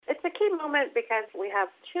moment because we have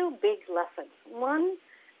two big lessons. One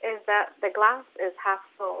is that the glass is half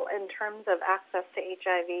full in terms of access to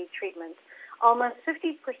HIV treatment. Almost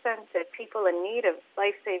 50% of people in need of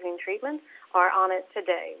life-saving treatment are on it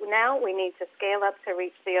today. Now we need to scale up to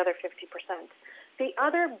reach the other 50%. The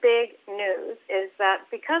other big news is that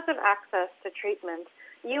because of access to treatment,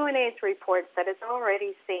 UNAIDS reports that it's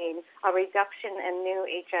already seen a reduction in new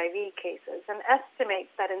HIV cases and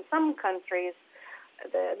estimates that in some countries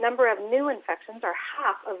the number of new infections are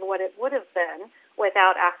half of what it would have been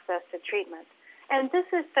without access to treatment. And this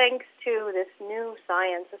is thanks to this new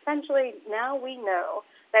science. Essentially, now we know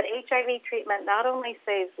that HIV treatment not only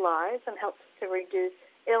saves lives and helps to reduce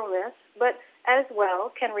illness, but as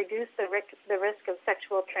well can reduce the risk of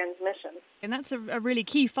sexual transmission. And that's a really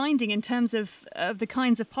key finding in terms of the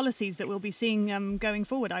kinds of policies that we'll be seeing going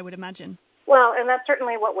forward, I would imagine. Well, and that's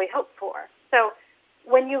certainly what we hope for. So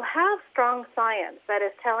when you have strong science that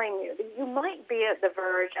is telling you that you might be at the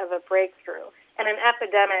verge of a breakthrough in an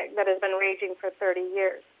epidemic that has been raging for 30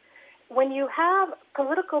 years, when you have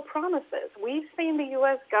political promises, we've seen the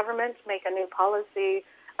U.S. government make a new policy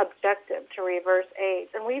objective to reverse AIDS,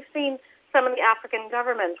 and we've seen some of the African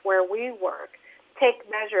governments where we work take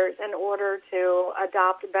measures in order to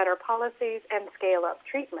adopt better policies and scale up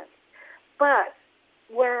treatment. But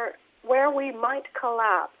where we might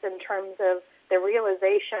collapse in terms of the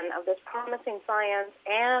realization of this promising science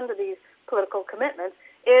and these political commitments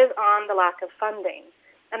is on the lack of funding.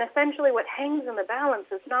 And essentially what hangs in the balance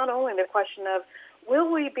is not only the question of will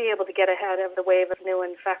we be able to get ahead of the wave of new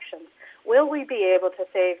infections? Will we be able to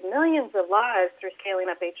save millions of lives through scaling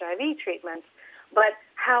up HIV treatment? But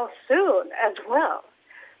how soon as well?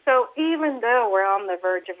 So even though we're on the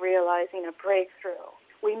verge of realizing a breakthrough,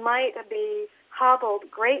 we might be hobbled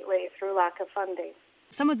greatly through lack of funding.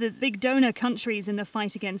 Some of the big donor countries in the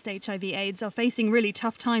fight against HIV/AIDS are facing really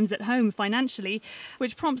tough times at home financially,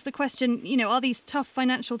 which prompts the question, are these tough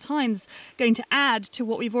financial times going to add to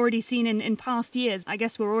what we've already seen in past years? I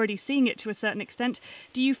guess we're already seeing it to a certain extent.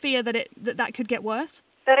 Do you fear that could get worse?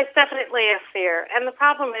 That is definitely a fear. And the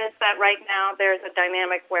problem is that right now there's a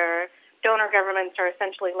dynamic where donor governments are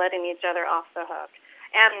essentially letting each other off the hook.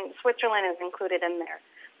 And Switzerland is included in there.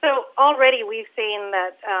 So already we've seen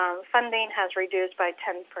that funding has reduced by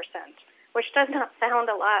 10%, which does not sound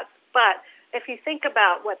a lot, but if you think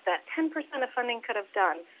about what that 10% of funding could have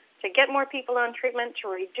done to get more people on treatment, to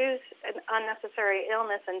reduce unnecessary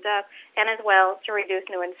illness and death, and as well to reduce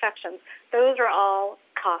new infections, those are all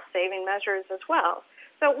cost-saving measures as well.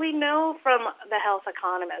 So we know from the health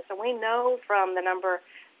economists, and we know from the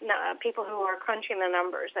people who are crunching the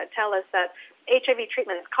numbers that tell us that HIV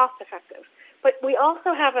treatment is cost-effective. But we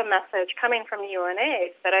also have a message coming from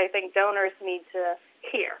UNAIDS that I think donors need to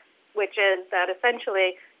hear, which is that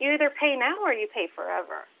essentially you either pay now or you pay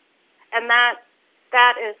forever. And that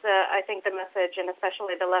is, I think, the message and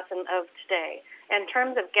especially the lesson of today in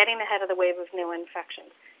terms of getting ahead of the wave of new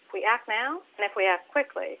infections. If we act now and if we act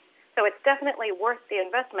quickly. So it's definitely worth the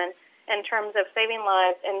investment in terms of saving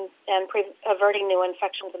lives and averting new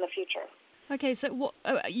infections in the future. Okay, so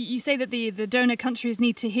you say that the donor countries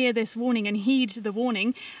need to hear this warning and heed the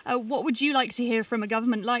warning. What would you like to hear from a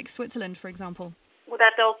government like Switzerland, for example? Well,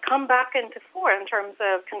 that they'll come back into fore in terms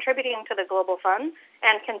of contributing to the global fund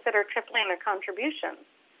and consider tripling their contributions.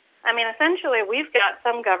 I mean, essentially, we've got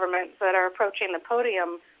some governments that are approaching the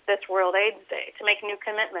podium this World AIDS Day to make new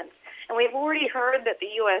commitments. And we've already heard that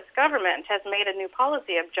the U.S. government has made a new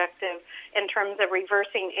policy objective in terms of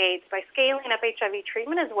reversing AIDS by scaling up HIV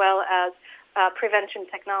treatment as well as prevention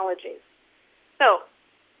technologies. So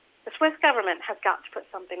the Swiss government has got to put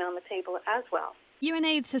something on the table as well.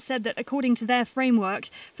 UNAIDS has said that according to their framework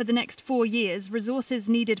for the next 4 years, resources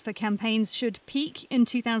needed for campaigns should peak in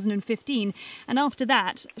 2015 and after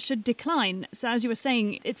that should decline. So as you were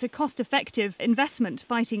saying, it's a cost-effective investment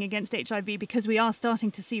fighting against HIV because we are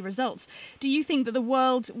starting to see results. Do you think that the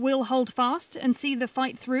world will hold fast and see the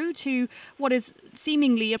fight through to what is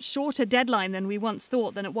seemingly a shorter deadline than we once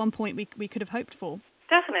thought, than at one point we could have hoped for?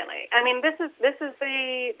 Definitely. I mean, this is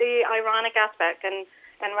the ironic aspect and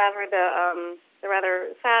rather the rather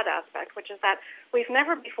sad aspect, which is that we've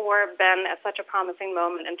never before been at such a promising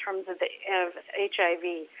moment in terms of HIV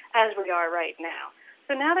as we are right now.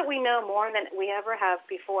 So now that we know more than we ever have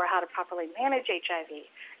before how to properly manage HIV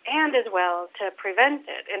and as well to prevent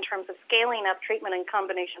it in terms of scaling up treatment and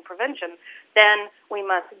combination prevention, then we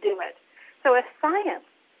must do it. So if science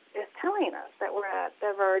is telling us that we're at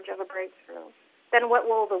the verge of a breakthrough, then what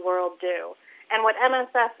will the world do? And what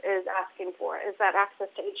MSF is asking for is that access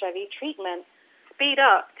to HIV treatment speed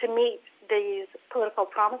up to meet these political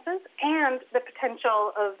promises and the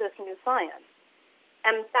potential of this new science.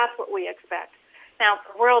 And that's what we expect. Now,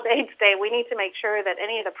 for World AIDS Day, we need to make sure that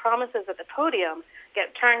any of the promises at the podium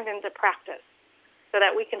get turned into practice so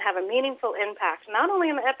that we can have a meaningful impact, not only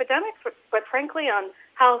on the epidemic, but frankly on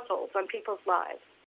households, on people's lives.